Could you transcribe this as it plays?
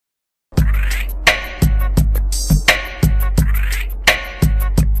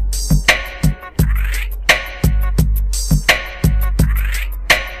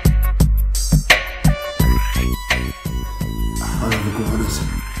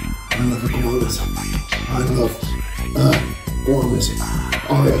love iguanas. I love iguanas.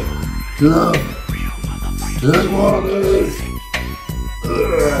 I love iguanas. I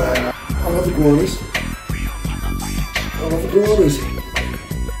love iguanas. I love iguanas.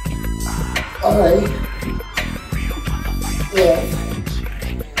 I love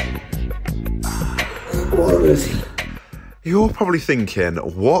iguanas. You're probably thinking,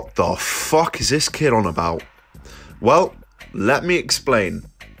 what the fuck is this kid on about? Well, let me explain.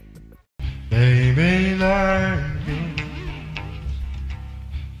 Baby, line goes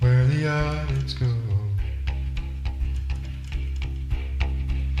where the others go.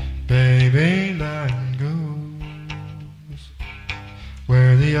 Baby, line goes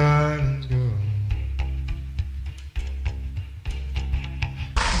where the others go.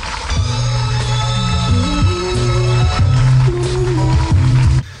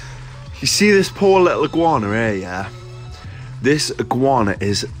 You see this poor little iguana here, yeah? This iguana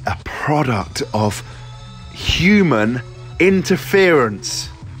is a product of human interference,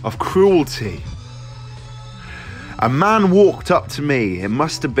 of cruelty. A man walked up to me, it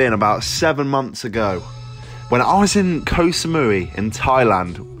must have been about 7 months ago, when I was in Koh Samui in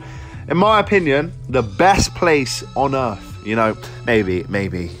Thailand. In my opinion, the best place on earth. You know, maybe,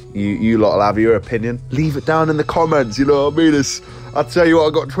 you lot will have your opinion. Leave it down in the comments, you know what I mean? I'll tell you what,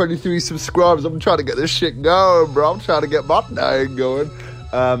 I got 23 subscribers. I'm trying to get this shit going, bro. I'm trying to get my name going.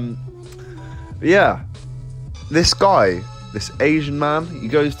 Yeah, this guy, this Asian man, he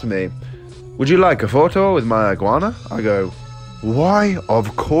goes to me, would you like a photo with my iguana? I go, why?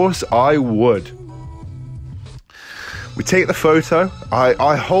 Of course I would. We take the photo.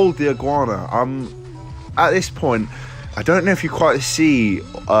 I hold the iguana. At this point, I don't know if you quite see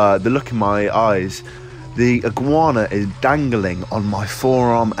the look in my eyes. The iguana is dangling on my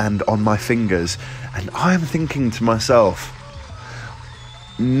forearm and on my fingers, and I'm thinking to myself,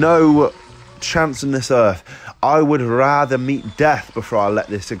 no chance on this earth. I would rather meet death before I let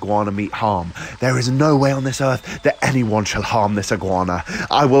this iguana meet harm. There is no way on this earth that anyone shall harm this iguana.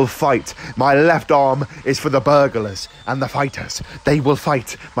 I will fight. My left arm is for the burglars and the fighters. They will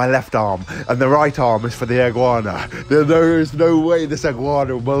fight my left arm, and the right arm is for the iguana. There is no way this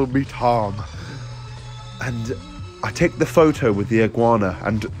iguana will meet harm. And I take the photo with the iguana,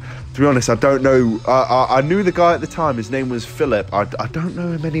 and to be honest, I don't know. I knew the guy at the time. His name was Philip. I don't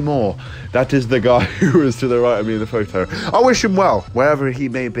know him anymore. That is the guy who was to the right of me in the photo. I wish him well, wherever he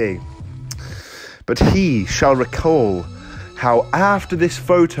may be. But he shall recall how after this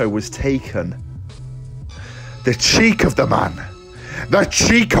photo was taken, the cheek of the man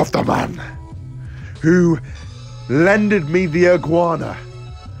who lended me the iguana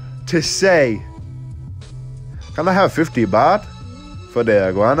to say, can I have 50 baht for the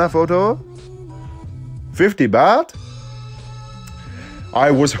iguana photo? 50 baht?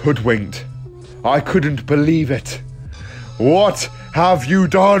 I was hoodwinked. I couldn't believe it. What have you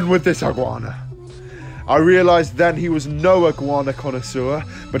done with this iguana? I realized then he was no iguana connoisseur,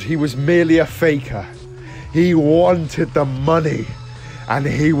 but he was merely a faker. He wanted the money, and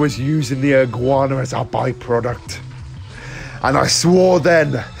he was using the iguana as a byproduct. And I swore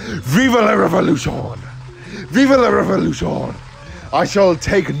then, Viva la Revolution! Viva la Revolution! I shall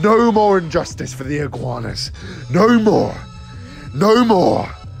take no more injustice for the iguanas. No more. No more.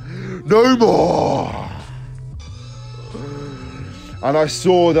 No more. And I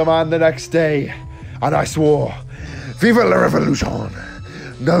saw the man the next day, and I swore, Viva la Revolution!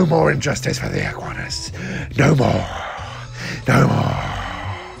 No more injustice for the iguanas. No more. No more.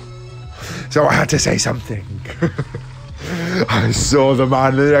 So I had to say something. I saw the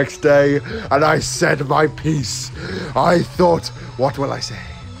man the next day, and I said my piece. I thought, what will I say?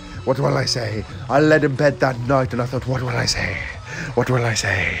 What will I say? I lay in bed that night, and I thought, what will I say? What will I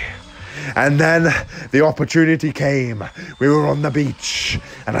say? And then the opportunity came. We were on the beach,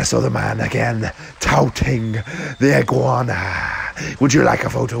 and I saw the man again touting the iguana. Would you like a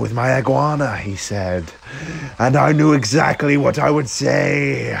photo with my iguana? He said. And I knew exactly what I would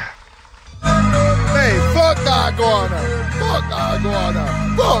say. Hey, fuck the iguana! Fuck the iguana!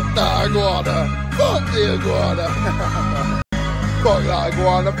 Fuck the iguana! Fuck the iguana! Fuck that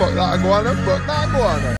iguana! Fuck that iguana! Fuck that iguana!